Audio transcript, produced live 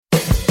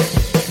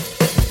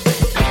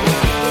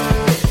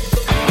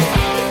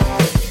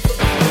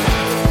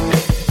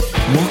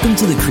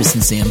to the Chris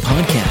and Sam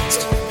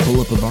podcast.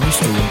 Pull up a bar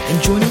stool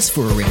and join us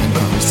for a random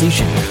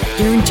conversation,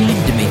 guaranteed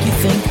to make you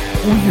think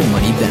or your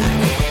money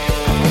back.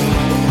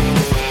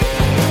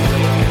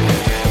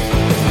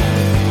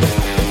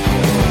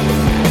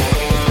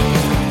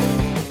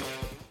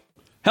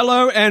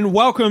 Hello and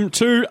welcome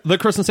to the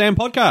Chris and Sam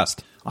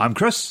podcast. I'm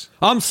Chris.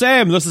 I'm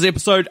Sam. This is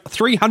episode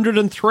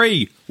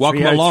 303.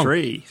 Welcome along.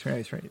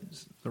 303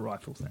 is the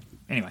rifle thing.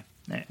 Anyway.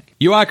 Yeah.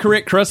 You are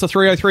correct, Chris. A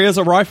 303 is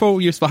a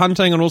rifle used for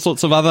hunting and all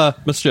sorts of other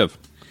mischief.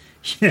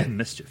 Yeah,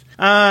 mischief.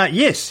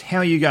 Yes, how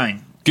are you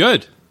going?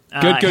 Good.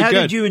 Good. How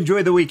did you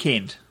enjoy the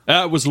weekend?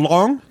 It was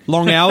long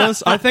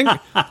hours. I think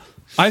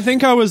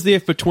I was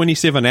there for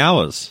 27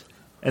 hours.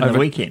 In the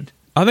weekend?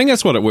 I think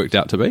that's what it worked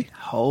out to be.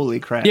 Holy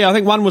crap. Yeah, I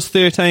think one was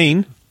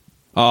 13.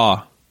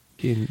 Oh,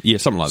 yeah,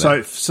 something like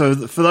that. So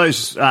for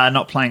those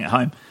not playing at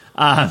home,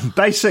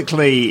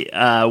 basically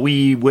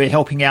we were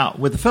helping out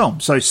with the film.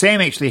 So Sam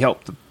actually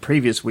helped the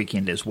previous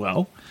weekend as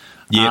well.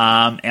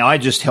 Yeah. And I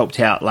just helped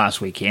out last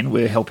weekend.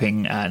 We're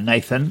helping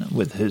Nathan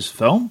with his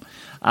film.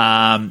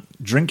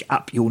 Drink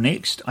Up Your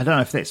Next. I don't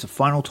know if that's a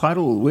final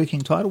title or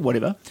working title,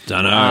 whatever.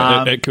 Don't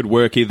know. It could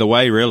work either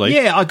way, really.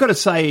 Yeah, I've got to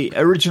say,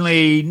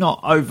 originally not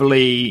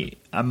overly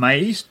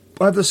amazed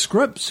by the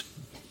scripts.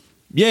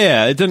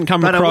 Yeah, it didn't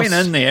come across. But I went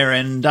in there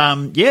and,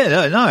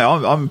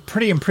 I'm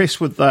pretty impressed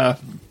with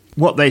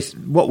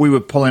what we were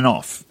pulling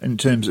off in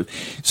terms of...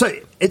 So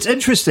it's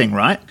interesting,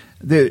 right?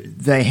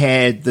 They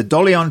had the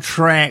dolly on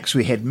tracks,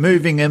 we had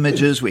moving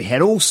images, we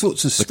had all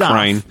sorts of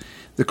stuff.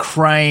 The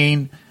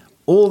crane,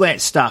 all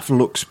that stuff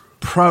looks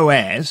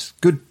pro-as,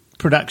 good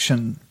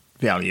production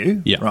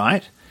value,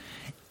 right?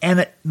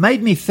 And it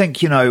made me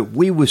think,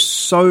 we were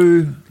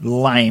so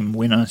lame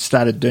when I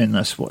started doing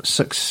this,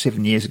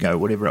 6-7 years ago,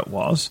 whatever it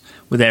was,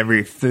 with our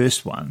very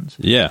first ones.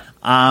 Yeah.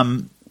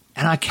 And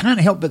I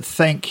can't help but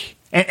think,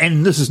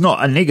 and this is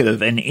not a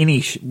negative in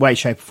any way,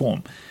 shape, or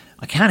form,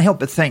 I can't help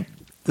but think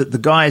that the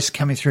guys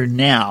coming through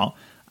now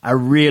are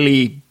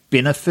really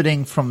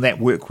benefiting from that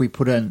work we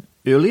put in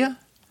earlier.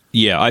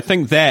 Yeah, I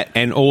think that,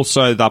 and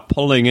also they're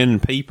pulling in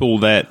people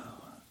that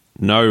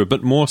know a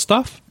bit more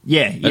stuff.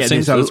 Yeah,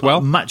 there's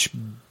a much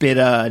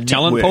better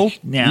talent network pool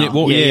now.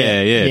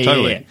 Yeah,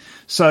 totally. Yeah.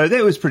 So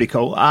that was pretty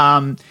cool.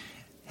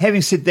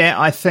 Having said that,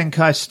 I think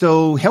I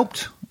still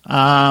helped.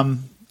 I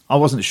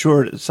wasn't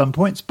sure at some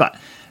points, but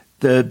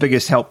the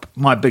biggest help,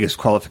 my biggest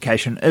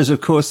qualification, is of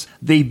course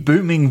the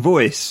booming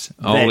voice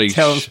that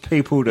tells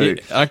people to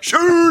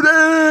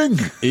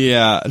shooting.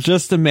 Yeah,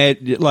 just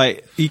imagine,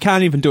 you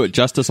can't even do it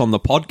justice on the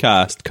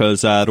podcast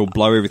because it'll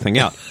blow everything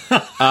out.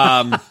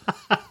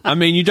 I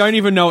mean, you don't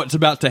even know it's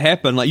about to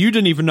happen. You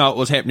didn't even know it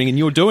was happening, and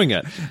you're doing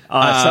it.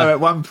 So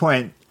at one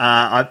point,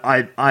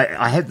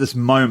 I had this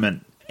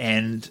moment,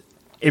 and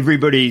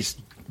everybody's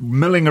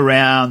milling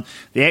around.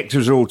 The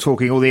actors are all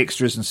talking. All the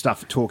extras and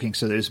stuff are talking.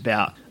 So there's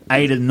about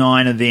 8 or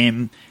 9 of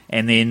them,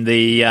 and then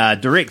the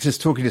director's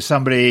talking to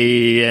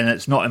somebody, and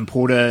it's not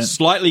important.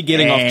 Slightly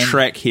getting off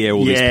track here,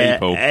 all these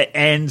people.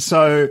 And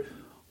so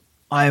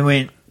I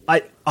went,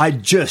 I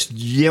just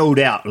yelled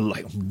out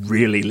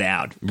really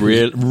loud.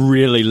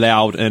 Really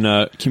loud in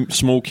a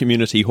small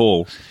community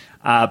hall.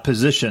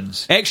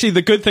 Positions. Actually,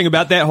 the good thing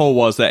about that hall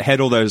was that it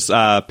had all those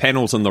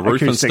panels in the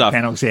roof and stuff.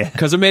 Panels, yeah.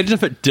 Because imagine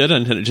if it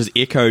didn't and it just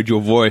echoed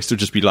your voice, it would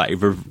just be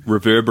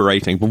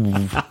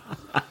reverberating.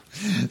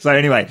 So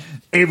anyway,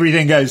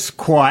 everything goes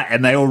quiet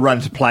and they all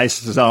run to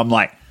places. So I'm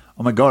like,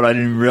 oh my God, I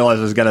didn't realize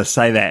I was going to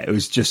say that. It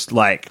was just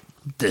like,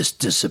 this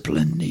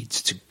discipline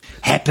needs to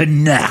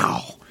happen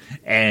now.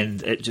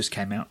 And it just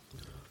came out.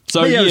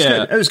 So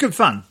yeah. It was good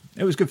fun.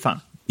 It was good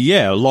fun.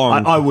 Yeah,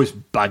 long. I was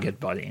buggered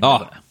by the end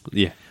of it.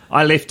 Yeah.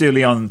 I left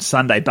early on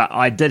Sunday, but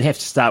I did have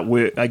to start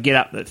work. I get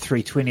up at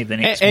 3:20 the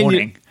next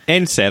morning.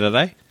 And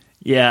Saturday.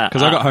 Yeah.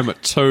 Because I got home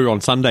at 2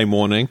 on Sunday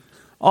morning.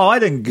 Oh, I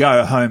didn't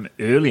go home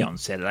early on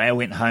Saturday. I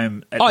went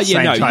home at the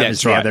same time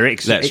as the other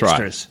extras.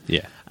 Right.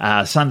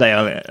 Yeah. Sunday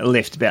I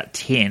left about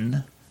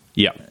 10.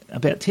 Yeah.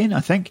 About 10, I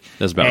think.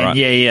 That's about right.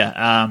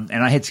 Yeah.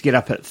 And I had to get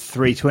up at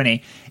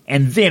 3:20.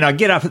 And then I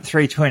get up at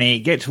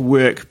 3:20, get to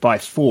work by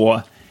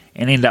 4,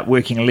 and end up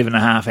working 11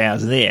 and a half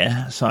hours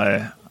there.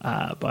 So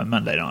by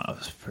Monday night I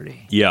was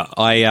pretty... Yeah,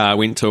 I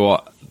went to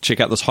check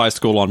out this high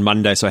school on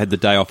Monday, so I had the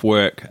day off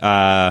work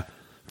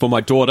for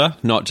my daughter,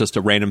 not just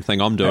a random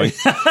thing I'm doing.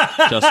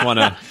 Just want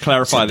to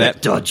clarify it's a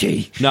bit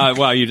dodgy. No,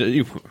 well,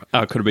 you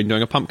could have been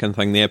doing a pumpkin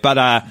thing there,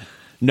 but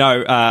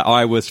no,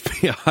 I was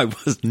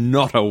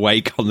not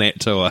awake on that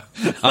tour.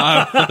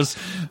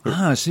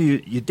 So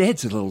your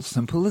dad's a little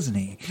simple, isn't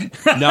he?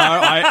 No,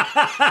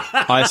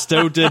 I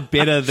still did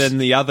better than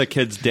the other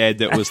kid's dad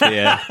that was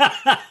there,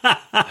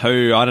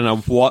 who, I don't know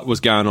what was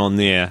going on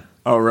there.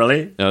 Oh,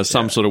 really? There was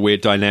some sort of weird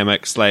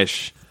dynamic /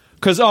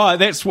 because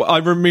that's what I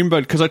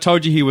remembered, because I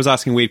told you he was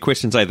asking weird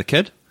questions, the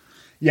kid?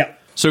 Yeah.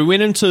 So we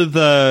went into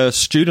the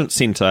student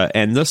centre,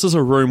 and this is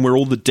a room where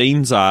all the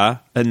deans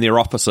are in their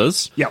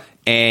offices. Yep.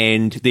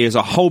 And there's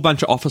a whole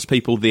bunch of office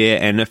people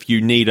there, and if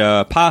you need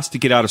a pass to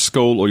get out of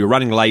school or you're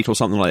running late or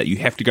something like that, you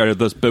have to go to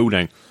this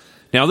building.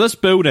 Now, this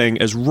building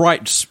is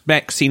right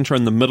smack centre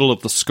in the middle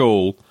of the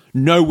school,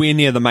 nowhere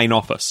near the main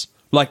office.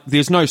 Like,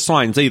 there's no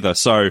signs either,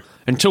 so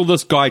until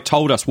this guy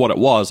told us what it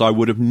was, I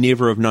would have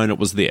never have known it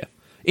was there.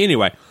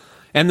 Anyway,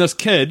 and this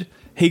kid,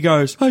 he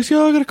goes, I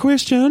got a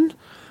question.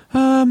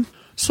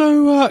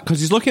 Because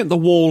he's looking at the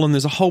wall and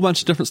there's a whole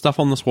bunch of different stuff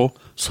on this wall.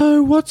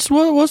 So what's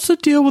the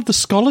deal with the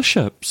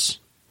scholarships?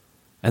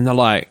 And they're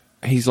like,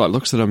 he's like,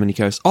 looks at him and he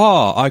goes,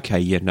 oh, okay,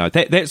 yeah, no,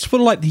 that's for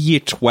like the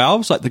year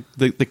 12s, like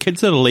the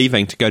kids that are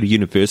leaving to go to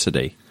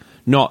university.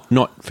 Not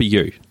for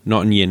you,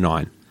 not in year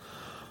 9.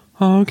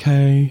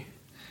 Okay.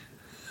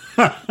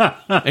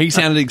 He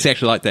sounded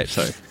exactly like that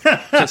too.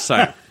 Just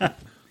saying.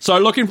 So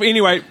looking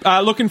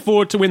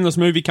forward to when this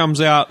movie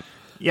comes out.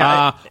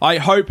 Yeah, I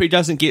hope he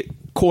doesn't get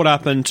caught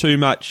up in too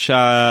much,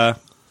 waiting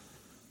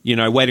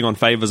on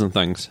favours and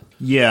things.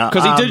 Yeah,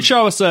 because he did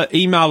show us an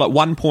email at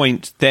one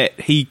point that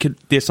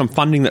there's some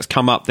funding that's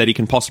come up that he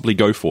can possibly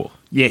go for.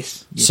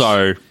 Yes.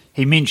 So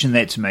he mentioned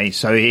that to me.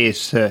 So he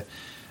has to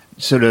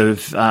sort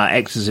of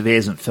act as if he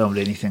hasn't filmed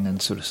anything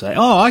and sort of say,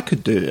 "Oh, I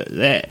could do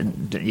that."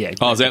 And, yeah.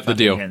 Oh, is that the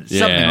deal? Something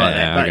like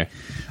that. Okay.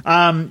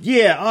 But,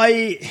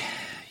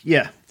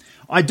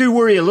 I do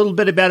worry a little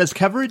bit about his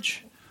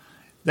coverage.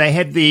 They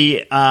had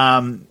the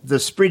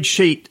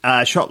spreadsheet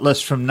shot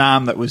list from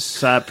NAM that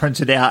was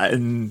printed out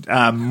in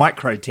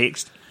micro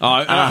text.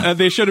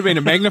 There should have been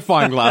a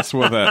magnifying glass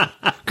with it.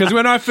 Because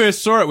when I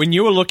first saw it, when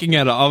you were looking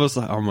at it, I was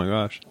like, oh my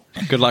gosh,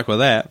 good luck with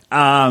that.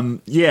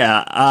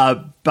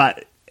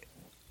 But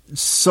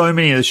so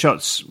many of the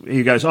shots,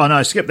 he goes, oh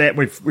no, skip that,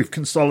 we've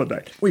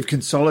consolidated. We've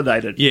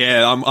consolidated.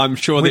 Yeah, I'm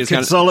sure we've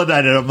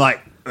consolidated. I'm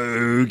like,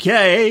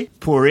 okay,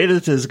 poor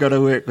editor's got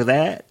to work with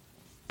that.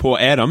 Poor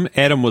Adam.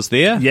 Adam was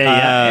there.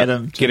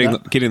 Adam.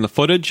 Getting the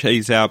footage.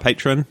 He's our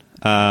patron.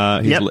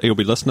 He'll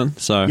be listening.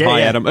 So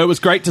hi, Adam. It was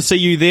great to see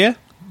you there.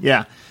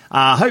 Yeah.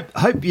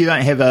 Hope you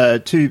don't have a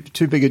too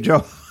big a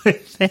job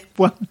with that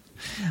one.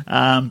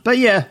 But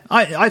yeah,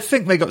 I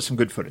think they got some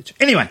good footage.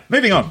 Anyway,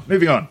 moving on.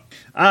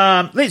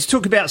 Let's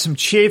talk about some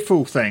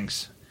cheerful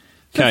things.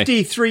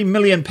 53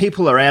 million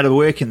people are out of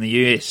work in the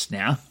US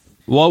now.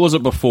 What was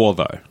it before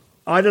though?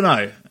 I don't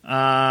know.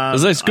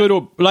 Is this good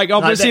or like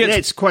obviously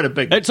that's quite a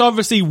big. It's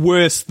obviously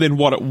worse than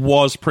what it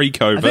was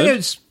pre-COVID. I think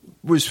it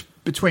was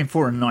between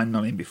 4 and 9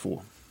 million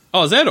before.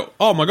 Oh, is that?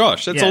 Oh my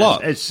gosh, that's a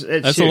lot. It's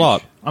that's huge. a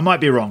lot. I might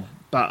be wrong,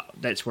 but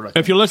that's what I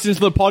think. If you're listening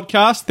to the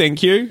podcast,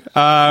 thank you.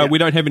 We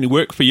don't have any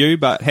work for you,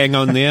 but hang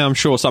on there. I'm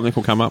sure something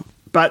will come up.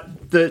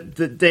 But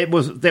that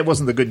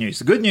wasn't the good news.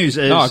 The good news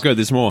is good.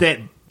 There's more.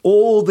 That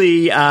all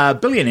the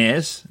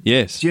billionaires.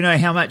 Yes. Do you know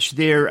how much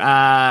their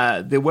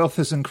wealth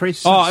has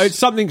increased? Oh, it's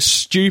something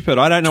stupid.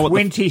 I don't know what.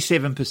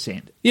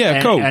 27%.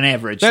 Yeah, cool. An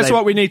average. That's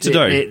what we need to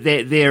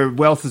do. Their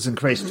wealth has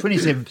increased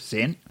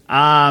 27%.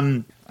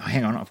 Hang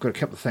on, I've got a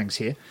couple of things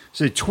here.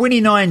 So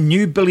 29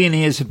 new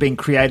billionaires have been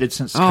created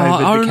since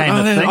COVID became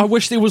a thing. I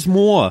wish there was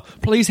more.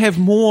 Please have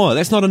more.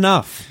 That's not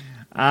enough.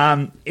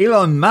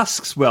 Elon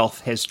Musk's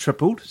wealth has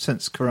tripled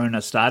since Corona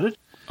started.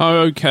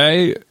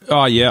 Okay.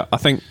 Oh, yeah. I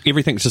think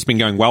everything's just been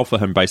going well for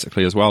him,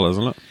 basically, as well,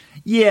 isn't it?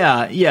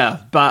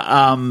 Yeah.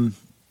 But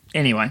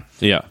anyway.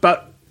 Yeah.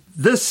 But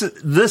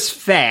this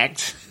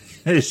fact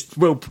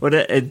will put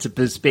it into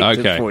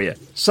perspective for you.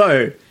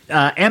 So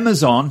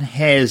Amazon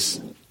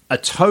has a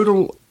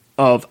total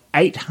of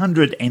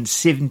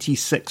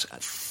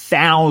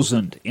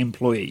 876,000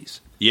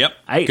 employees. Yep.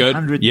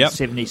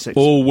 876. Yep.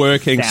 All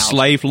working,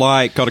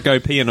 slave-like, got to go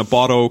pee in a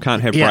bottle,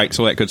 can't have breaks,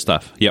 all that good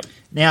stuff. Yep.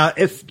 Now,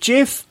 if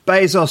Jeff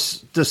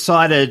Bezos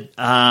decided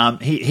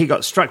he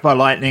got struck by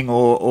lightning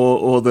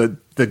or the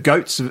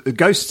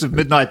ghosts of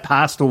midnight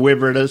past or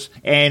wherever it is,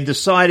 and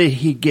decided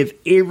he'd give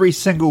every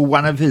single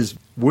one of his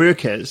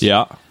workers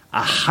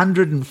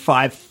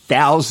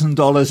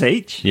 $105,000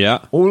 each,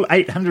 all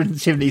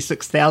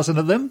 876,000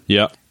 of them,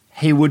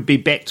 he would be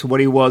back to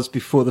what he was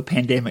before the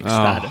pandemic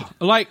started.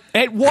 Like,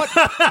 at what...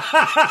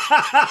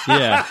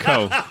 Yeah,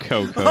 cool.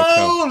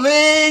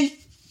 Holy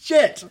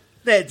shit!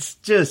 That's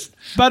just...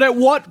 But at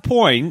what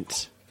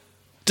point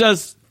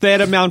does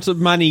that amount of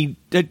money...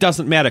 It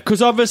doesn't matter.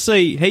 Because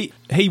obviously,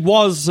 he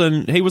was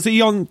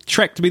on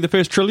track to be the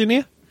first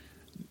trillionaire?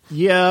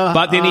 Yeah.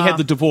 But then he had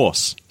the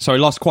divorce, so he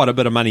lost quite a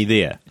bit of money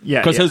there.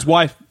 Yeah. Because his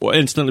wife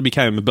instantly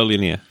became a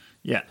billionaire.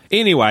 Yeah.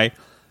 Anyway,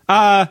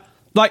 and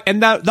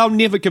they'll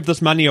never give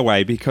this money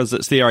away because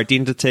it's their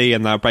identity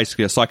and they're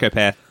basically a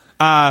psychopath.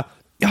 I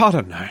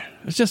don't know.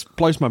 It just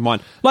blows my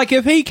mind. Like,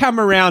 if he come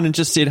around and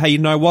just said, hey, you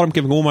know what, I'm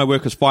giving all my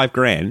workers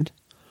 $5,000,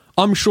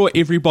 I'm sure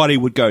everybody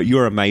would go,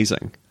 you're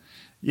amazing.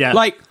 Yeah.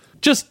 Like,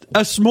 just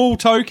a small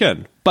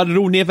token, but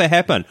it'll never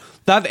happen.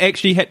 They've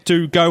actually had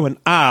to go and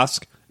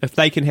ask if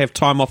they can have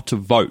time off to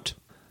vote.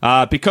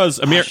 Because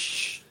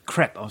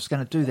crap, I was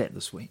going to do that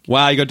this week.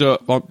 Well, you got to do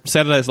it on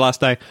Saturday's last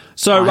day.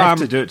 So I have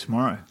to do it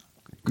tomorrow.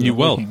 You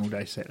will. Working all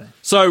day Saturday.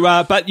 So,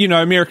 but,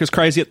 America's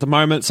crazy at the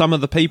moment. Some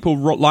of the people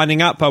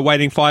lining up are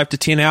waiting 5 to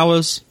 10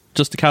 hours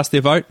just to cast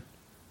their vote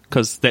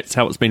because that's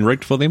how it's been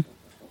rigged for them.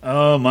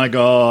 Oh, my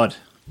God.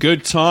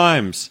 Good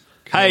times.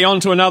 Cool. Hey, on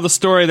to another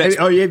story.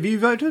 Have you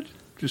voted?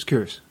 Just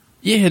curious.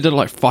 Yeah, I did it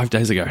like 5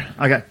 days ago.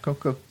 Okay,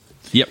 cool.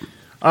 Yep.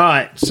 All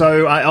right,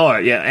 so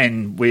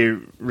and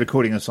we're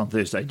recording this on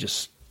Thursday,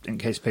 just in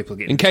case people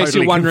get In case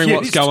totally you're wondering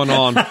confused. what's going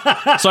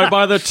on. So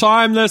by the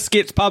time this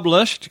gets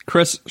published,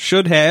 Chris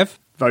should have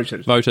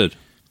voted.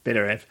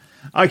 Better have.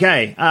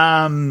 Okay.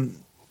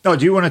 Do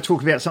you want to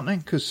talk about something?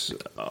 Because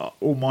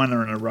all mine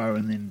are in a row,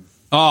 and then.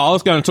 Oh, I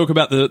was going to talk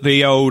about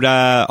the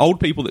old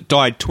people that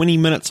died 20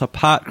 minutes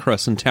apart,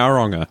 Chris, in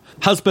Tauranga.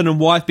 Husband and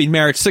wife been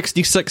married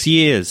 66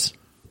 years.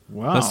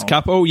 Wow. This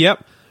couple,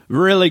 yep.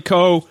 Really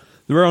cool.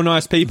 Real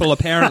nice people,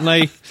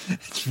 apparently.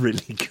 It's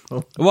really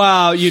cool.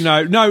 Well,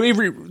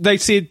 they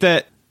said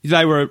that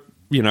they were,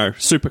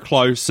 super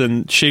close,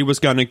 and she was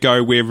going to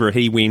go wherever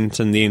he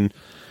went, and then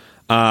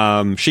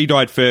she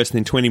died first, and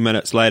then 20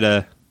 minutes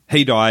later,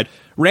 he died.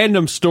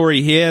 Random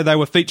story here, they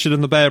were featured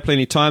in the Bay of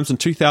Plenty Times in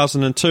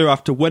 2002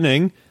 after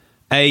winning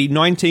a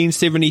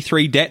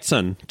 1973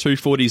 Datsun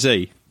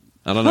 240Z.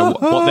 I don't know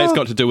what that's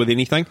got to do with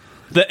anything.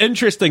 The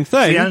interesting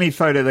thing... It's the only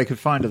photo they could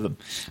find of them.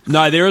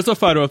 No, there is a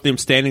photo of them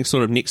standing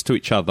sort of next to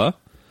each other.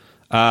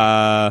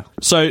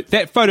 So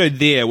that photo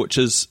there, which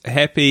is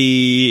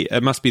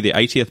it must be their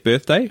 80th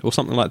birthday or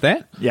something like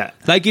that. Yeah.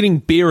 They're getting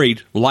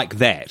buried like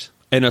that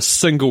in a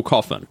single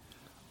coffin,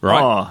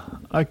 right? Oh,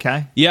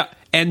 okay. Yeah,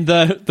 and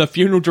the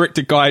funeral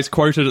director guy is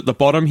quoted at the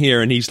bottom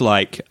here, and he's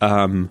like,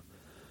 we've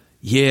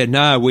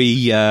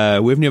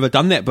never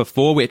done that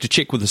before. We had to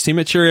check with the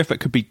cemetery if it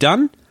could be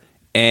done.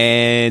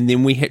 And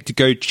then we had to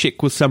go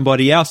check with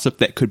somebody else if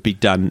that could be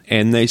done.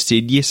 And they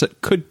said, yes, it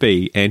could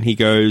be. And he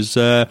goes,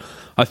 I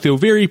feel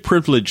very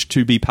privileged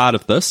to be part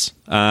of this.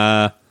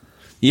 Yeah.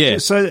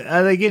 So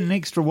are they getting an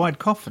extra wide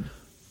coffin?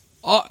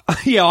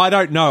 Yeah, I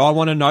don't know. I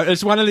want to know.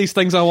 It's one of these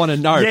things I want to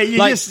know. Yeah,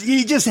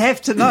 you just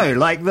have to know.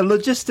 Like, the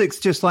logistics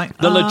just like...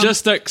 The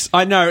logistics,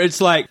 I know.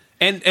 It's like...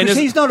 Because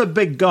he's not a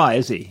big guy,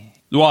 is he?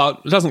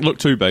 Well, it doesn't look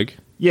too big.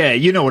 Yeah,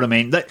 you know what I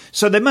mean.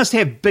 So they must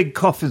have big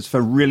coffins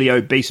for really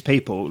obese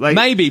people.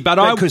 Maybe,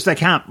 but because they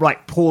can't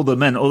pour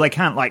them in, or they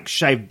can't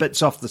shave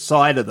bits off the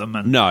side of them.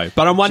 No,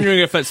 but I'm wondering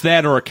if it's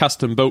that or a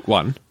custom built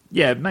one.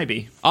 Yeah,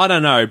 maybe. I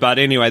don't know, but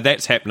anyway,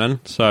 that's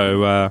happening.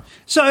 So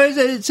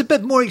it's a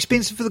bit more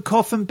expensive for the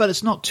coffin, but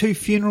it's not two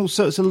funerals,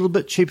 so it's a little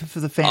bit cheaper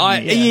for the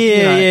family.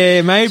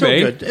 Maybe.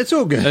 It's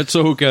all good. It's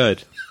all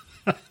good.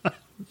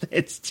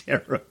 It's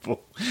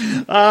terrible.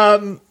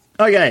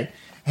 Okay.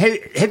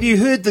 Have you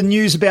heard the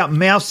news about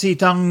Mousy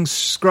Dung's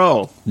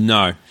scroll?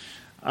 No.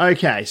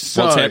 Okay,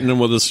 so... What's happening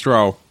with the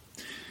scroll?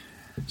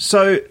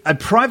 So a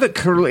private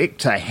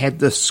collector had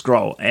this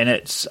scroll, and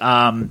it's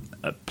a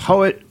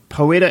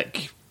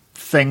poetic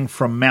thing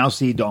from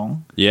Mousy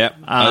Dong. Yeah.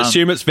 I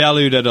assume it's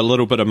valued at a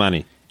little bit of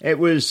money. It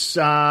was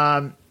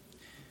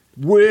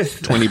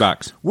worth...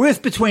 $20.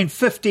 Worth between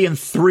 50 and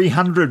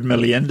 300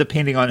 million,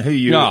 depending on who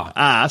you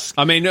ask.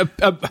 I mean...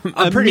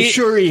 I'm pretty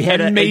sure he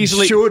had it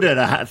insured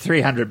at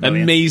 300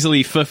 million. A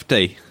measly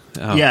 50.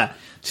 Oh, yeah.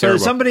 So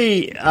terrible.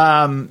 somebody...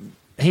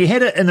 he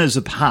had it in his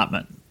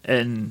apartment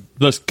in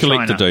this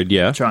collector China. Dude,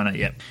 yeah. China,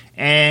 yeah.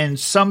 And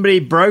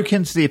somebody broke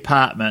into the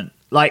apartment,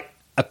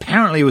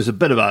 apparently it was a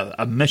bit of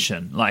a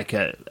mission, a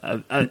Mission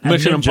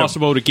ninja.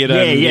 Impossible to get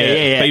in,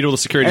 beat all the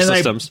security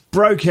systems. They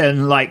broke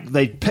in,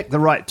 they picked the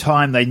right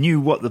time, they knew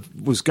what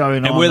was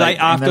going on. And were they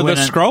after the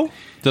scroll?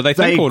 Did they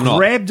think or not? They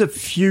grabbed a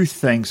few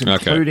things,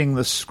 including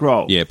the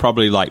scroll. Yeah,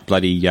 probably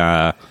bloody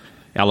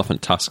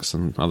elephant tusks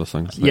and other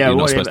things. Yeah,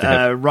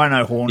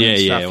 rhino horn and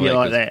stuff,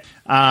 like that.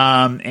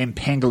 And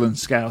pangolin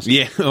scales.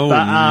 Yeah.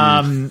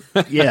 Oh.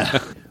 But, yeah.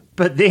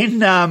 But then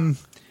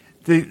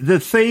the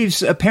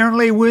thieves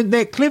apparently weren't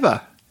that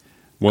clever.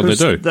 What did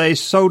they do? They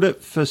sold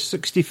it for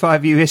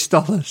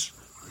 $65.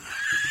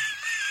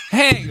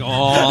 Hang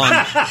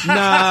on.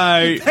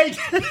 No.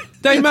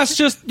 They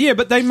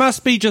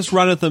must be just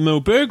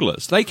run-of-the-mill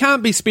burglars. They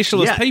can't be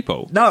specialist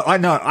people. No, I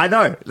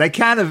know. They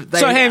can't have...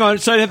 So hang on.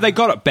 So have they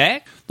got it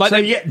back?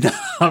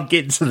 I'm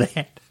getting to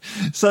that.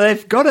 So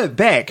they've got it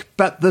back,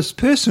 but this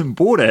person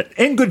bought it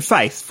in good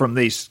faith from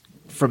these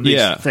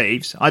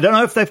thieves. I don't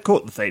know if they've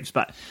caught the thieves,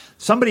 but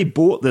somebody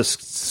bought this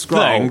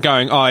scroll you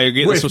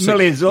get worth this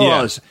millions of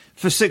dollars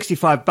for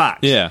 $65.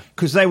 Yeah,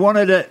 because they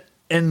wanted it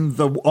on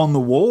the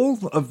wall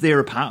of their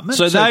apartment.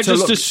 So they're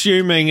just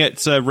assuming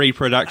it's a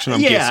reproduction.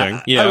 I'm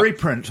guessing, a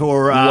reprint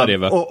or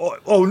whatever,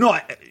 or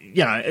not.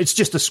 It's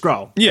just a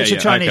scroll. Yeah, it's a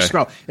Chinese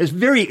scroll. It's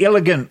very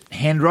elegant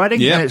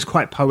handwriting, and it's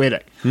quite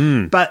poetic.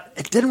 But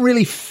it didn't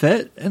really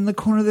fit in the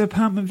corner of the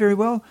apartment very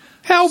well.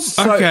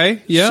 So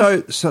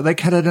they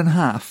cut it in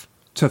half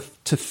to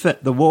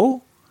fit the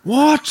wall.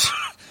 What?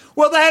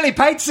 Well, they only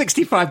paid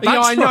 $65.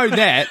 Yeah, I know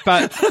that,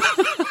 but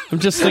I'm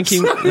just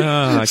thinking.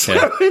 Okay.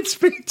 So it's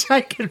been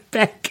taken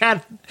back,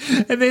 and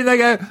then they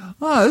go,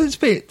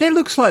 that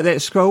looks like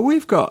that scroll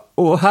we've got,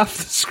 or half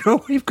the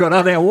scroll we've got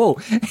on our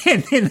wall.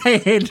 And then they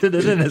handed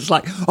it in. It's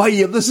like,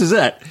 this is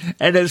it,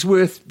 and it's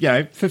worth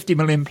 50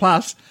 million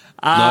plus.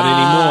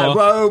 Not anymore.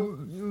 Well,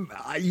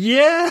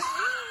 yeah.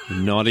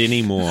 Not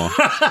anymore.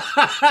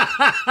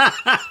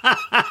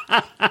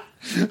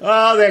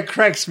 Oh, that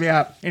cracks me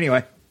up.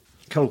 Anyway.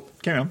 Cool.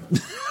 Carry on.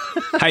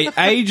 Hey,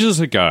 ages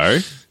ago,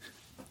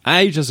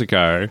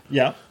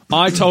 yeah,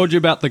 I told you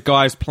about the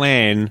guy's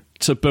plan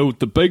to build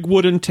the big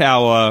wooden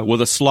tower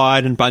with a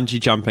slide and bungee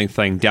jumping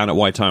thing down at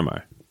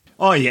Waitomo.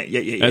 Oh,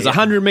 yeah. There's a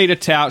 100-metre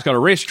tower. It's got a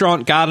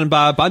restaurant, garden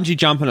bar, bungee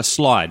jump, and a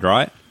slide,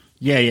 right?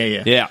 Yeah.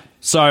 Yeah.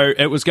 So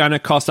it was going to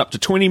cost up to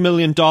 $20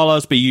 million,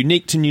 be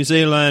unique to New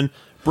Zealand,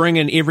 bring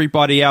in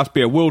everybody else,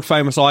 be a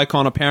world-famous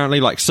icon, apparently,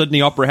 like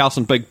Sydney Opera House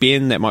and Big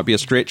Ben. That might be a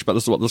stretch, but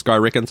this is what this guy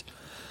reckons.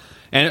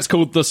 And it's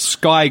called the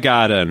Sky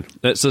Garden.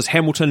 It's this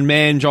Hamilton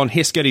man, John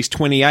Heskett. He's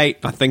 28.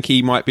 I think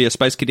he might be a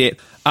space cadet.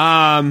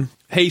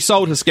 He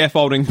sold his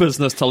scaffolding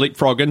business to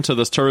leapfrog into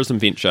this tourism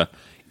venture.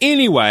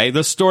 Anyway,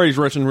 this story's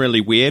written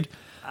really weird.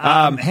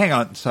 Hang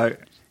on. So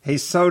he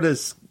sold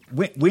his...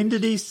 When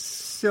did he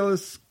sell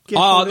his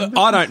scaffolding business?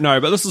 I don't know,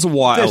 but this is a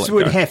while This ago.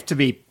 would have to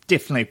be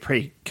definitely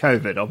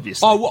pre-COVID,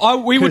 obviously.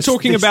 We were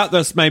talking about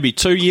this maybe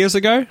 2 years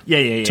ago? Yeah.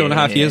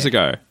 2.5 years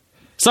ago.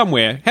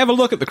 Somewhere. Have a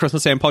look at the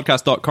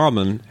ChristmasSandPodcast.com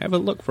and have a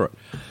look for it.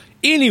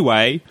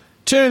 Anyway,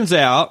 turns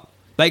out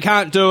they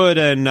can't do it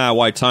in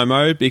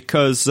Waitomo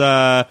because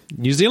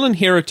New Zealand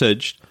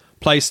Heritage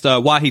placed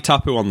Wāhi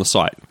Tapu on the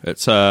site.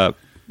 It's a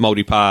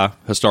Māori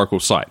historical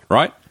site,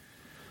 right?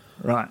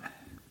 Right.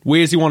 Where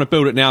does he want to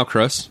build it now,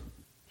 Chris?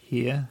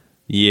 Here?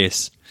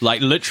 Yes.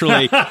 Like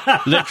literally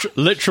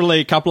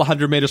a couple of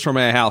 100 metres from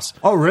our house.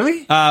 Oh,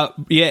 really?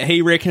 Yeah,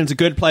 he reckons a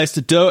good place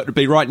to do it would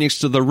be right next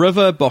to the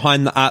river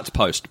behind the Arts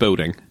Post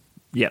building.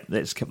 Yep,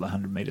 that's a couple of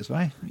 100 metres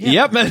away.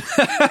 Yep.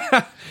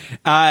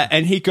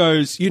 And he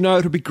goes,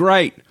 it'll be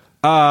great.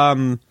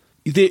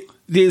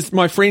 There's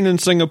my friend in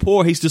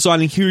Singapore. He's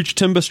designing huge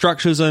timber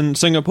structures in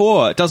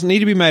Singapore. It doesn't need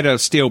to be made out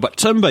of steel, but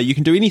timber, you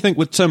can do anything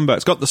with timber.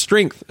 It's got the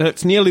strength.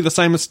 It's nearly the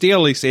same as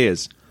steel, he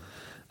says.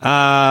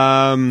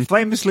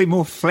 Famously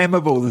more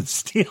flammable than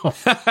steel.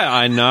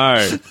 I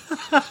know.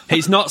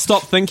 He's not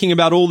stopped thinking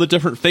about all the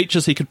different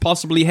features he could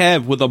possibly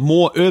have with a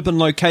more urban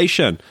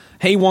location.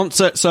 He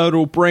wants it so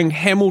it'll bring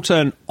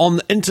Hamilton on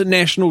the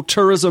international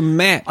tourism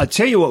map. I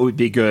tell you what would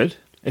be good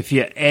if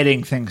you're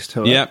adding things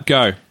to it. Yep,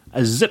 go.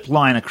 A zip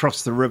line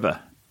across the river.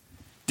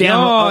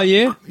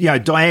 Yeah.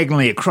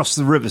 Diagonally across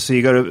the river. So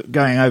you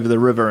going over the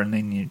river and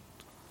then you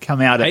come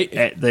out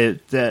at the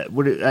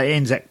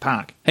Anzac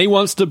Park. He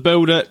wants to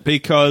build it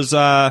because...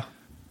 look,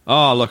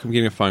 I'm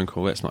getting a phone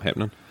call. That's not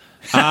happening.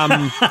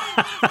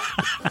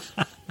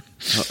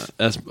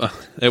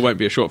 It won't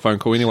be a short phone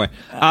call anyway.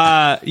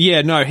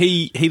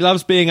 He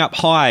loves being up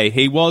high.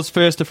 He was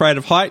first afraid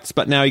of heights,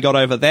 but now he got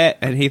over that,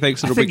 and he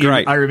thinks it'll be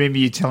great. I remember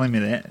you telling me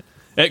that.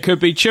 It could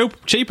be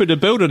cheaper to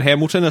build in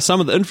Hamilton, as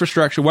some of the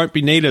infrastructure won't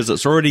be needed as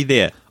it's already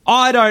there.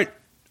 I don't...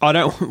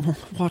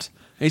 What?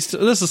 This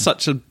is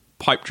such a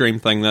pipe dream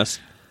thing, this.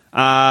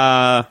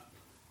 I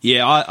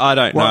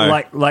don't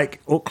know. Like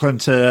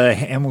Auckland to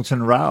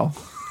Hamilton Rail?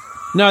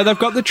 No, they've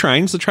got the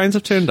trains. The trains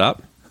have turned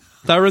up.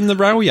 They were in the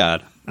rail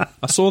yard.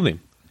 I saw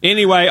them.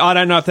 Anyway, I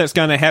don't know if that's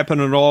going to happen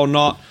at all or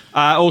not. It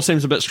all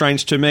seems a bit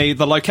strange to me.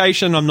 The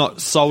location, I'm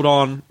not sold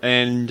on.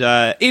 And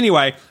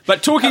anyway,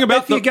 but talking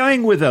about... If you're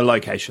going with a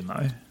location,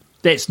 though,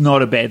 that's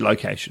not a bad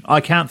location. I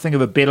can't think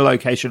of a better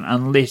location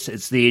unless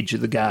it's the edge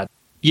of the garden.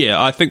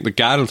 Yeah, I think the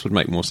gardens would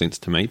make more sense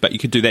to me, but you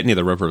could do that near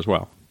the river as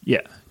well.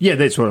 Yeah,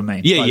 that's what I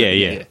mean.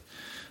 Yeah.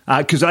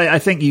 Because I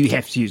think you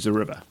have to use the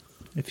river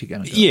if you're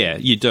going to do it. Yeah,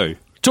 you do.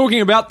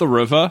 Talking about the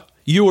river,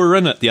 you were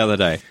in it the other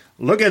day.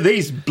 Look at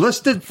these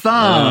blistered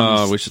thumbs.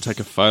 Oh, we should take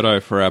a photo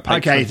for our Patreon.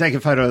 Okay, take a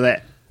photo of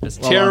that. It's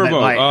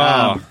terrible.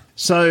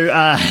 So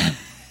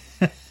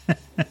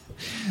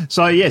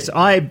yes,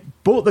 I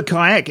bought the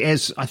kayak,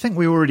 as I think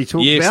we already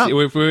talked about.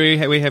 Yes,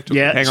 we have to.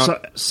 Yeah, hang on.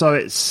 So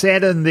it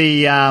sat in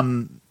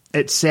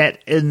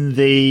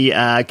the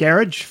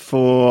garage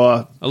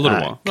for a little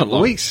while, a couple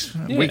of weeks,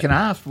 a week and a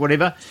half,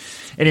 whatever.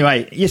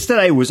 Anyway,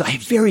 yesterday was a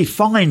very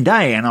fine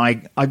day, and I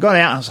got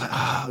out. I was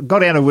like,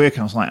 got out of work,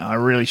 and I was like, I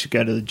really should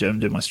go to the gym,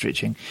 do my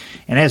stretching.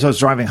 And as I was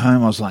driving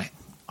home, I was like,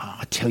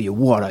 I tell you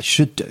what, I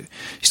should do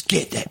is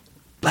get that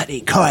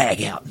bloody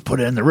kayak out and put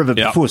it in the river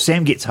before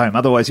Sam gets home.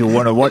 Otherwise, he'll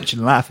want to watch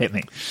and laugh at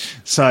me.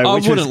 So I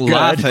wouldn't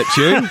laugh at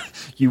you.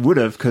 You would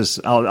have, because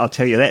I'll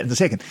tell you that in a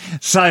second.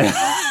 So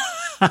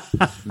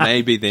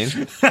maybe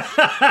then.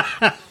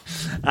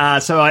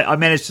 So I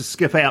managed to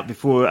skip out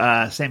before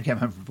Sam came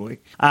home from work.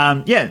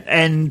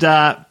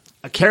 I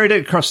carried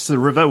it across the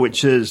river,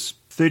 which is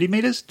 30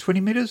 metres,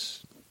 20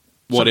 metres?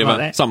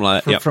 Whatever, something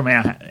like that. From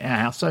our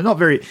house. So not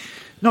very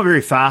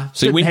far.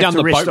 So you went down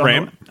the boat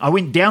ramp? I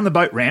went down the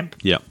boat ramp.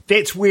 Yeah.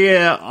 That's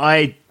where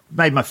I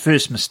made my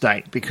first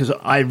mistake, because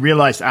I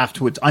realised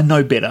afterwards, I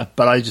know better,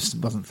 but I just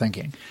wasn't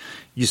thinking.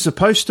 You're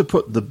supposed to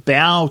put the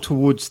bow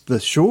towards the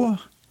shore.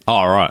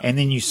 Oh, right. And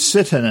then you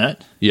sit in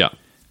it. Yeah.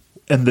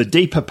 In the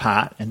deeper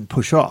part and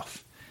push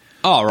off.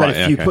 Oh, right. But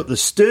if you put the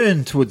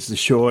stern towards the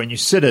shore and you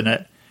sit in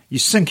it, you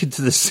sink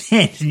into the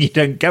sand and you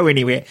don't go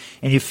anywhere,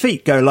 and your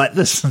feet go like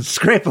this and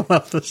scrapple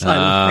up the side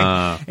of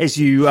the thing as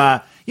you,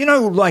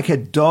 like a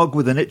dog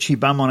with an itchy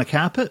bum on a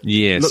carpet?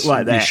 Yes. Look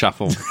like that. You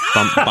shuffle.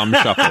 Bum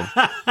shuffle.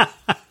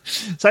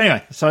 So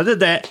anyway, I did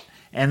that,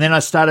 and then I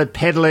started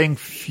paddling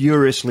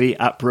furiously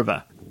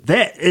upriver.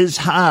 That is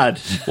hard.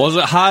 Was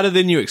it harder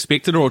than you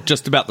expected, or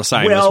just about the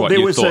same as what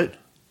you thought?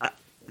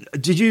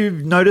 Did you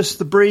notice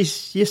the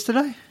breeze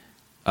yesterday?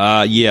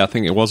 Yeah, I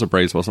think it was a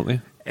breeze, wasn't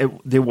there?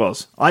 There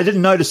was. I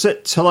didn't notice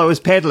it till I was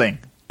paddling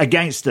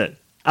against it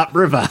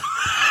upriver.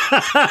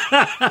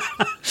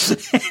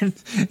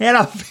 and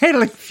I'm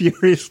paddling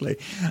furiously.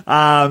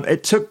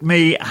 It took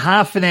me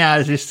half an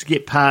hour just to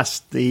get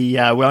past the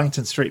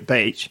Wellington Street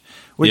beach,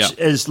 which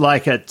is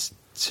like a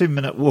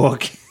 2-minute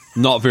walk.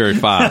 Not very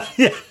far.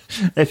 Yeah.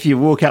 If you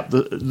walk up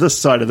this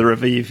side of the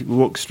river, you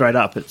walk straight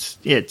up, it's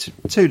 2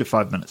 to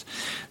 5 minutes.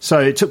 So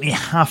it took me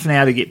half an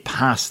hour to get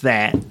past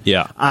that.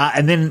 Yeah.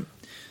 And then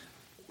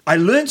I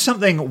learned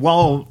something a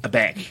while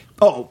back.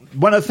 Oh,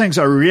 one of the things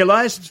I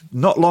realized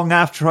not long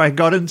after I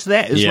got into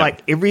that is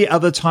like every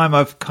other time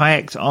I've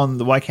kayaked on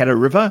the Waikato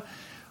River,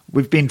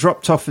 we've been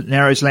dropped off at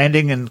Narrows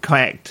Landing and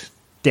kayaked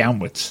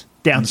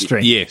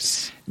downstream.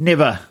 Yes.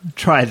 Never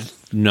tried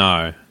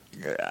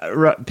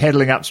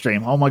paddling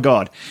upstream. Oh, my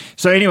God.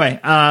 So anyway.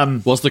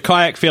 Was the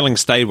kayak feeling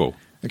stable?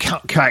 The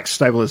kayak's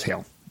stable as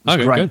hell. It's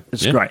okay, great. Good.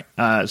 It's great.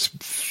 It's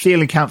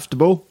fairly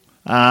comfortable.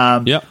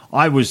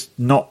 I was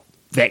not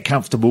that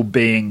comfortable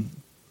being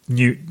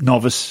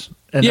novice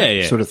in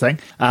that sort of thing.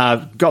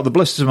 Got the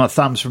blisters on my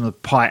thumbs from the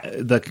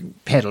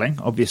paddling,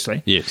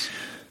 obviously. Yes.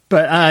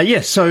 But,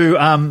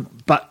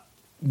 but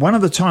one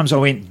of the times I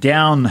went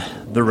down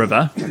the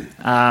river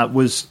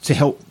was to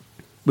help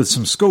with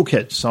some school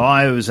kids. So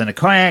I was in a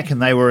kayak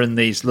and they were in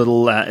these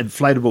little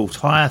inflatable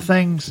tyre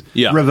things.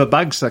 Yeah. River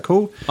bugs, they're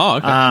called. Oh,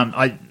 okay.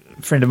 A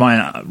friend of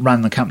mine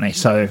run the company,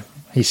 so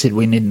he said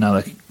we need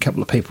another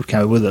couple of people to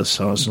go with us.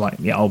 So I was like,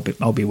 yeah,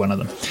 I'll be one of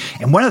them.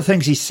 And one of the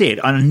things he said,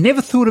 I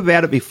never thought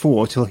about it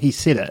before till he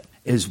said it,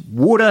 is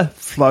water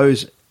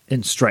flows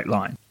in straight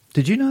line.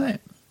 Did you know that?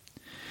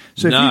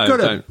 So if you've got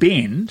a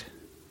bend,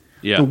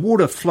 the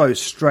water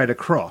flows straight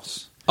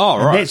across. Oh,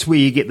 right. And that's where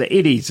you get the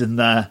eddies and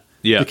the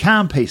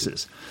calm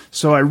pieces.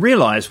 So I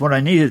realised what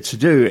I needed to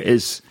do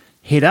is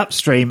head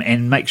upstream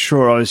and make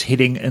sure I was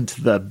heading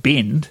into the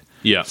bend.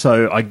 Yeah.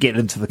 So I get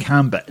into the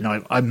calm bit,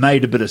 and I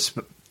made a bit of,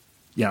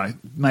 a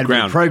bit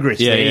of progress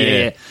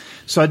there. Yeah.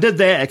 So I did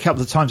that a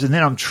couple of times, and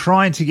then I'm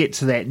trying to get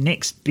to that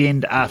next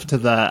bend after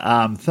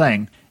the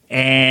thing,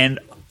 and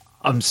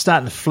I'm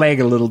starting to flag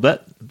a little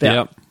bit.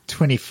 About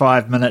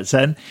 25 minutes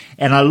in,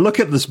 and I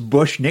look at this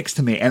bush next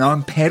to me, and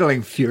I'm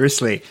paddling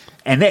furiously,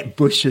 and that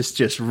bush is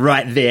just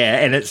right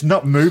there, and it's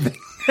not moving.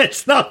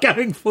 It's not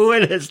going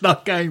forward. It's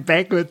not going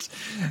backwards.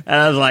 And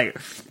I was like,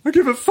 I'll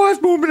give it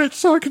 5 more minutes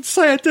so I can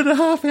say I did a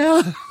half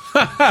hour.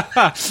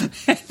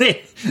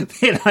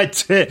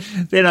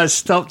 then I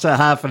stopped a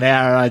half an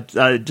hour.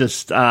 I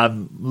just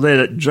let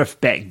it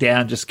drift back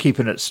down, just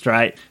keeping it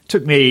straight.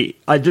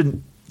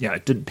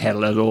 It didn't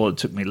paddle at all. It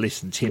took me less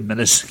than 10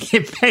 minutes to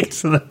get back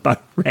to the boat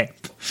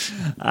ramp.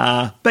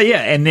 But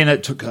yeah, and then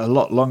it took a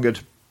lot longer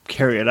to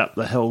carry it up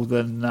the hill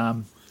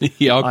than...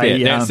 Yeah, I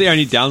bet. That's the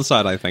only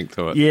downside, I think,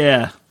 to it.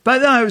 Yeah.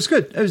 But no, it was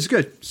good. It was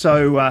good.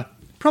 So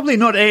probably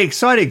not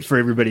exciting for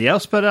everybody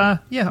else,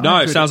 but yeah. No,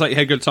 it sounds like you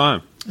had a good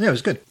time. Yeah, it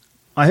was good.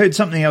 I heard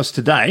something else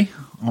today.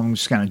 I'm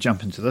just going to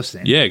jump into this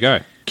then. Yeah, go.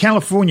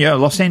 California,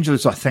 Los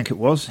Angeles, I think it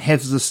was,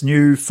 has this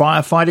new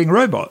firefighting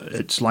robot.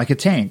 It's like a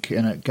tank,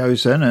 and it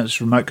goes in, and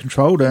it's remote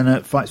controlled, and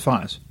it fights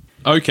fires.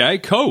 Okay,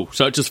 cool.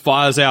 So it just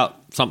fires out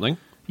something?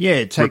 Yeah,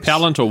 it takes...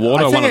 Repellent or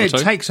water, one of the two? I think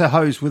it takes a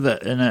hose with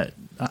it, and it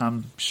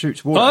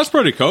shoots water. Oh, that's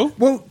pretty cool.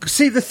 Well,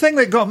 see, the thing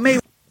that got me,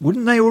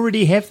 wouldn't they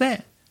already have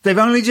that? They've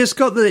only just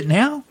got that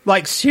now?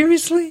 Like,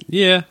 seriously?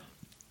 Yeah.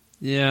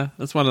 Yeah,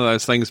 that's one of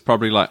those things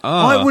probably like,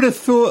 I would have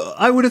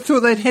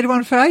thought they'd had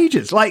one for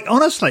ages. Like,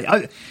 honestly.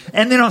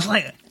 And then I was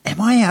like, am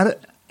I out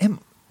of...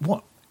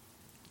 what?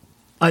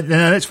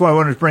 That's why I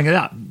wanted to bring it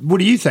up. What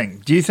do you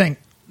think? Do you think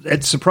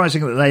it's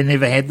surprising that they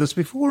never had this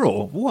before,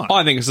 or what?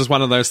 I think this is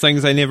one of those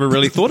things they never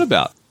really thought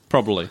about,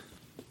 probably.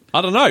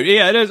 I don't know.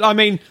 Yeah, it is. I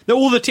mean,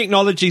 all the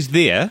technology's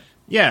there.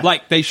 Yeah.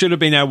 Like, they should have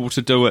been able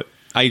to do it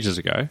ages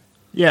ago.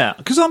 Yeah,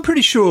 because I'm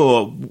pretty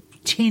sure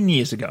 10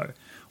 years ago,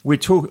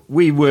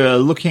 we were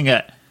looking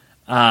at,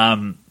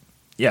 on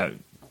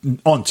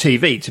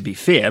TV, to be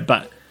fair,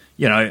 but,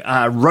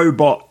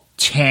 robot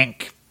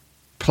tank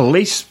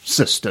police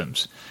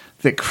systems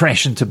that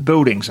crash into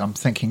buildings. I'm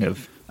thinking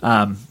of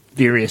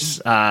various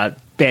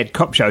bad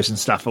cop shows and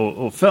stuff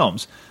or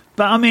films.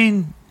 But, I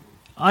mean...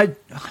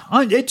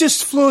 it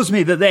just floors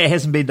me that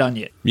hasn't been done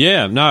yet.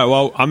 Yeah, no,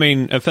 well, I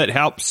mean, if it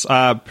helps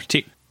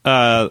protect...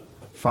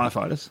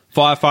 Firefighters.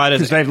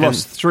 Because they've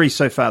lost 3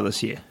 so far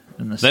this year.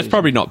 That's season.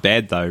 Probably not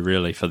bad, though,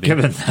 really, for them.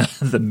 Given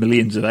the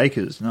millions of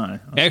acres, no.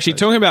 Actually,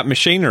 talking about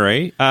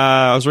machinery,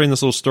 I was reading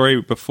this little story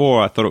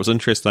before. I thought it was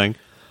interesting.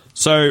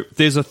 So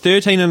there's a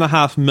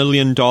 $13.5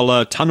 million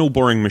tunnel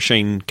boring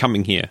machine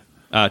coming here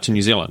to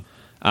New Zealand.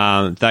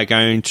 They're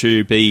going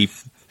to be...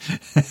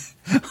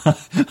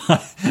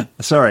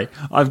 Sorry,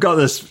 I've got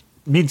this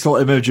mental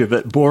image of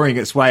it boring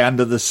its way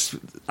under the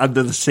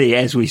sea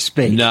as we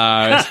speak. No,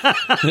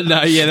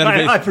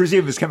 I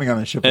presume it's coming on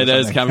a ship. It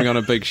is coming on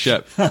a big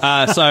ship.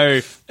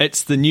 So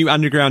it's the new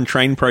underground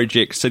train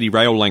project, City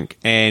Rail Link,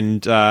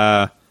 and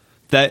the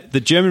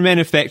German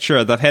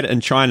manufacturer, they've had it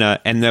in China,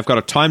 and they've got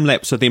a time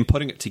lapse of them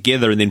putting it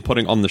together and then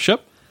putting it on the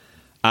ship.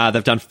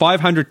 They've done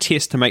 500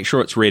 tests to make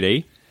sure it's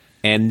ready,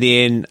 and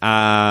then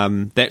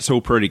that's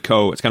all pretty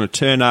cool. It's going to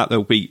turn up.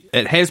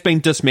 It has been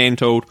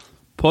dismantled,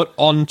 put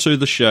onto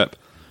the ship.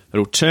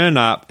 It'll turn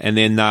up, and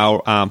then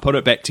they'll put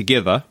it back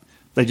together.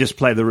 They just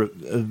play the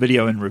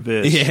video in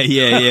reverse.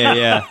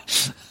 Yeah.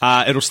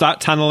 It'll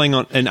start tunneling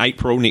in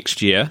April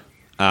next year,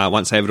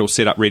 once they have it all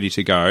set up, ready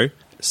to go.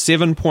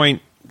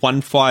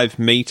 7.15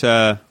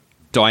 metre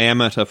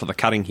diameter for the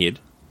cutting head,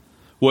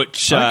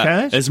 which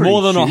is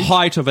more than a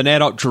height of an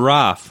adult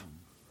giraffe.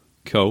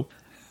 Cool.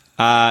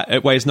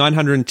 It weighs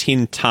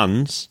 910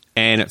 tonnes,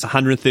 and it's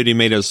 130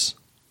 metres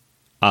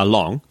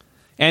long.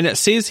 And it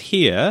says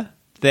here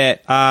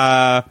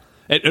that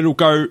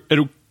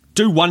it'll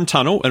do one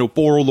tunnel, it'll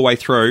bore all the way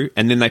through,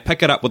 and then they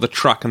pick it up with a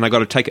truck, and they've got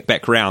to take it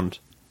back round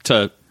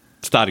to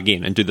start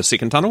again and do the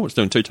second tunnel. It's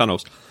doing 2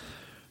 tunnels.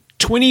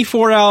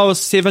 24 hours,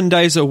 7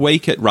 days a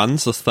week it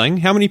runs, this thing.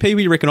 How many people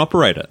do you reckon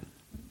operate it?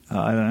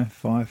 I don't know,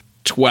 5.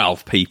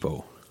 12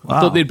 people. Wow.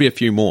 I thought there'd be a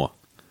few more.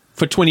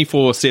 For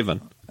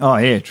 24/7. Oh,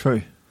 yeah,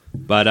 true.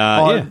 But,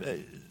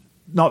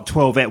 not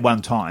 12 at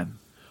one time.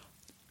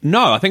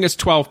 No, I think it's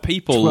 12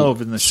 people.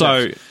 12 in the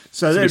ship.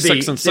 So that'd be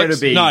 6 and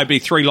 6. No, it'd be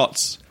 3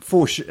 lots.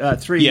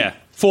 3. Yeah,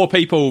 4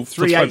 people.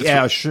 3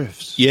 8-hour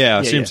shifts. Yeah, I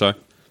assume so.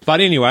 But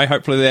anyway,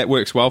 hopefully that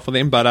works well for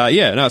them. But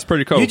it's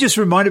pretty cool. You just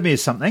reminded me of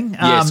something.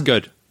 Yes,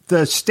 good.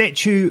 The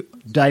statue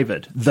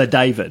David.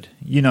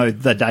 You know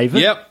the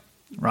David? Yep.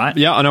 Right?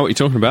 Yeah, I know what you're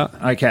talking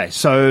about. Okay,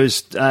 so it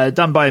was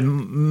done by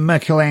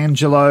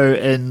Michelangelo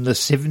in the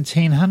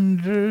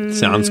 1700s?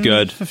 Sounds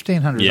good.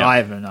 1500s? Yeah.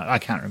 I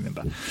can't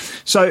remember.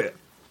 So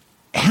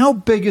how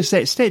big is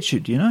that statue,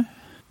 do you know?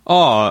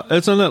 Oh,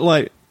 isn't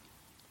it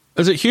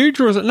is it huge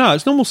or is it? No,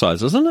 it's normal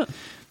size, isn't it?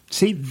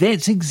 See,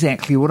 that's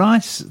exactly what I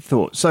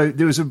thought. So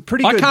there was a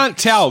pretty good... I can't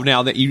tell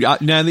now that you've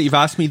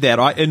asked me that.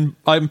 I'm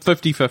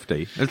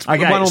 50-50. It's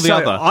one or the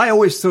other. I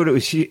always thought it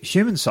was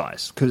human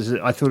size because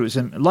I thought it was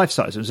in life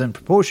size. It was in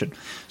proportion.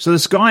 So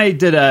this guy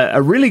did a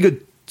really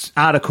good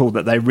article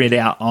that they read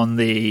out on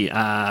the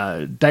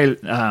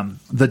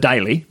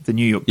Daily, the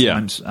New York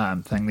Times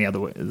thing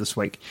this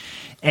week.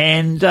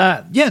 And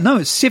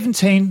it's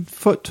 17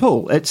 foot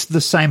tall. It's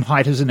the same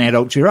height as an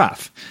adult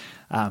giraffe.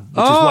 Which is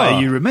why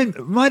you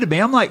reminded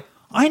me. I'm like,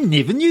 I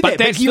never knew that.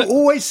 But you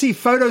always see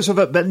photos of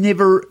it, but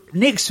never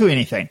next to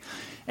anything.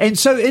 And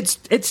so it's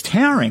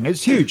towering.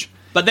 It's huge.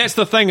 But that's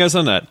the thing,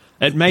 isn't it?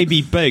 It may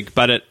be big,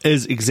 but it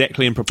is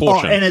exactly in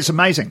proportion. Oh, and it's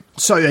amazing.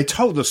 So they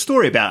told the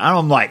story about it, and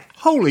I'm like,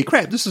 holy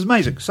crap, this is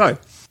amazing. So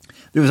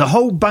there was a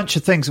whole bunch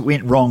of things that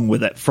went wrong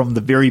with it from the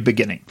very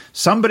beginning.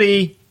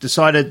 Somebody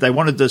decided they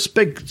wanted this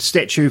big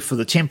statue for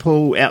the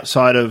temple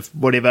outside of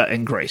whatever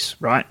in Greece,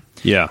 right?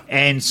 Yeah.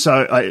 And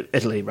so,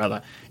 Italy,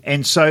 rather.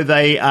 And so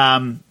they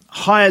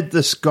hired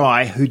this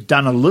guy who'd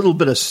done a little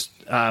bit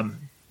of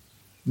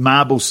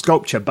marble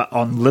sculpture, but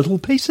on little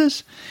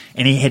pieces,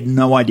 and he had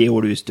no idea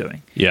what he was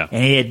doing. Yeah.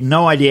 And he had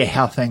no idea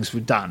how things were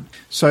done.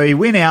 So he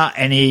went out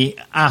and he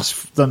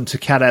asked them to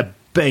cut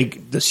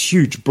this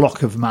huge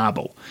block of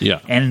marble. Yeah.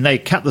 And they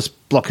cut this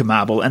block of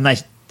marble, and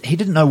he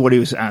didn't know what he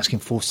was asking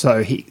for,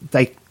 so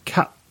they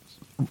cut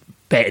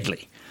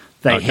badly.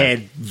 They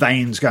had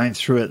veins going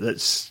through it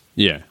that's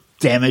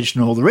damaged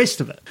and all the rest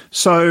of it.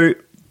 So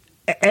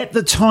at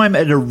the time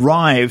it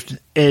arrived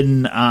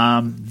in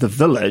the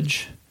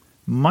village,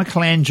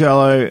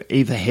 Michelangelo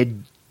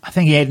I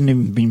think he hadn't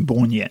even been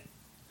born yet.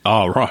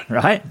 Oh, right.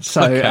 Right?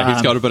 So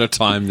he's got a bit of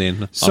time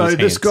then. So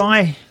this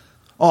guy...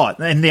 Oh,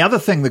 and the other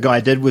thing the guy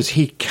did was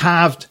he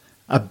carved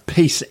a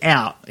piece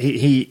out.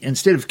 He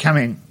instead of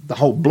the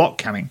whole block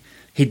coming,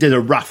 he did a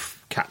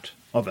rough cut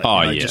of it.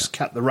 Oh, just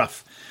cut the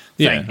rough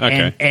thing. Yeah,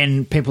 okay.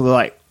 And people are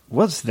like,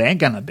 what's that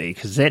going to be?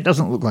 Because that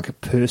doesn't look like a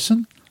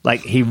person.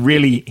 Like, he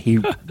really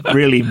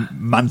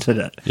munted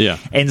it. Yeah.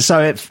 And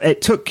so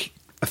it took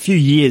a few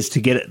years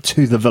to get it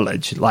to the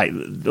village,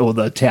 or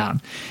the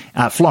town.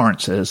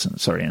 Florence is,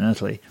 in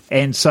Italy.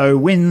 And so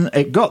when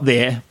it got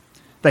there,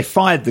 they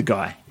fired the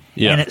guy.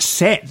 Yeah. And it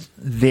sat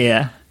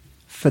there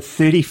for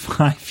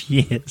 35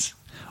 years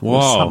or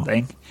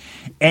something.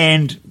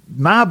 And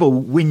marble,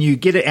 when you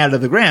get it out of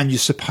the ground, you're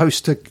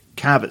supposed to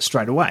carve it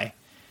straight away.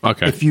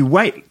 Okay. If you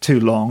wait too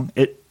long,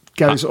 it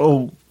goes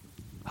all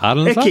hard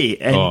and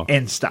icky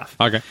and stuff.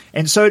 Okay.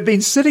 And so it'd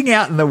been sitting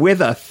out in the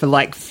weather for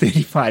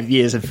 35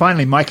 years. And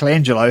finally,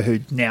 Michelangelo,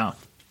 who'd now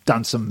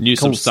done some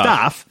cool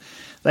stuff,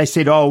 they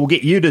said, we'll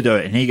get you to do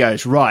it. And he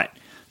goes, right,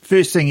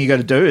 first thing you got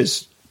to do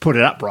is put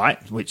it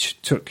upright,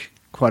 which took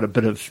quite a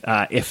bit of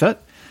effort.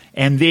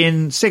 And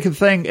then second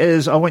thing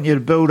is I want you to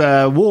build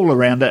a wall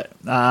around it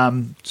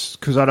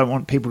because I don't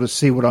want people to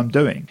see what I'm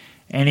doing.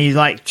 And he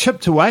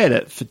chipped away at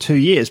it for 2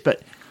 years.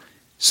 But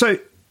so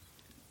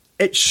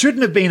it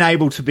shouldn't have been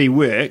able to be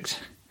worked.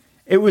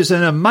 It was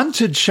in a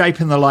munted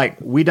shape in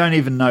we don't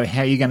even know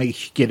how you're going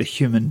to get a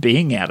human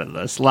being out of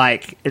this.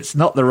 It's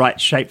not the right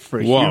shape for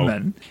a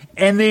human.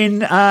 And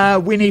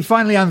then when he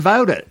finally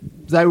unveiled it,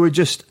 they were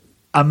just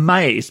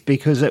amazed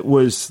because it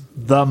was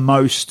the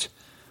most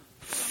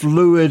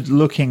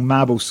fluid-looking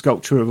marble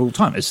sculpture of all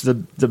time. It's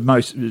the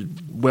most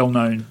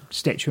well-known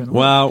statue in the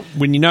world. Well,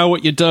 when you know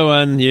what you're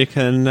doing, you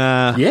can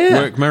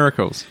work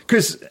miracles.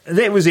 Because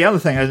that was the other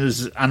thing, it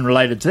is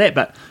unrelated to that,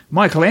 but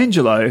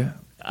Michelangelo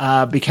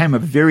became a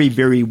very,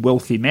 very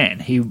wealthy man.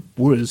 He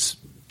was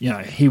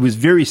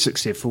very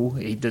successful.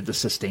 He did the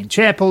Sistine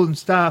Chapel and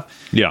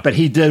stuff. Yeah. But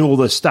he did all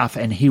this stuff,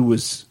 and he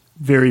was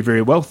very,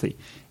 very wealthy.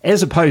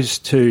 As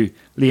opposed to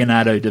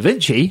Leonardo da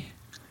Vinci,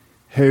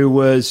 who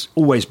was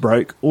always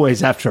broke,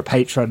 always after a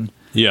patron.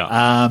 Yeah.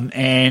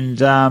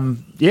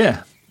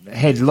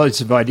 Had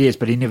loads of ideas,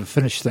 but he never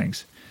finished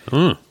things.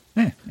 Mm.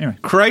 Yeah, anyway.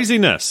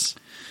 Craziness.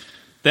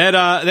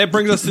 That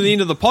brings us to the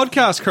end of the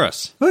podcast,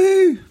 Chris.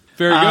 Woo!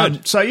 Very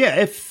good. So,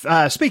 if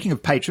speaking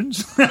of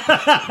patrons...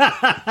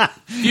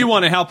 if you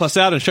want to help us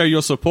out and show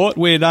your support,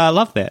 we'd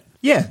love that.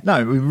 Yeah,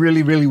 no, we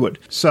really, really would.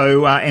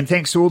 So, and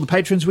thanks to all the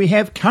patrons we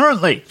have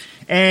currently.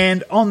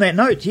 And on that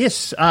note,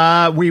 yes,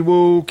 we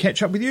will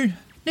catch up with you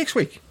next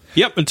week.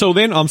 Yep, until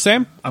then, I'm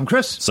Sam. I'm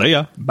Chris. See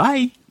ya.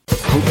 Bye.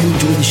 Hope you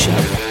enjoyed the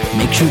show.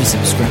 Make sure to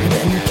subscribe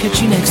and we'll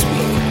catch you next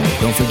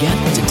week. Don't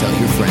forget to tell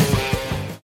your friends.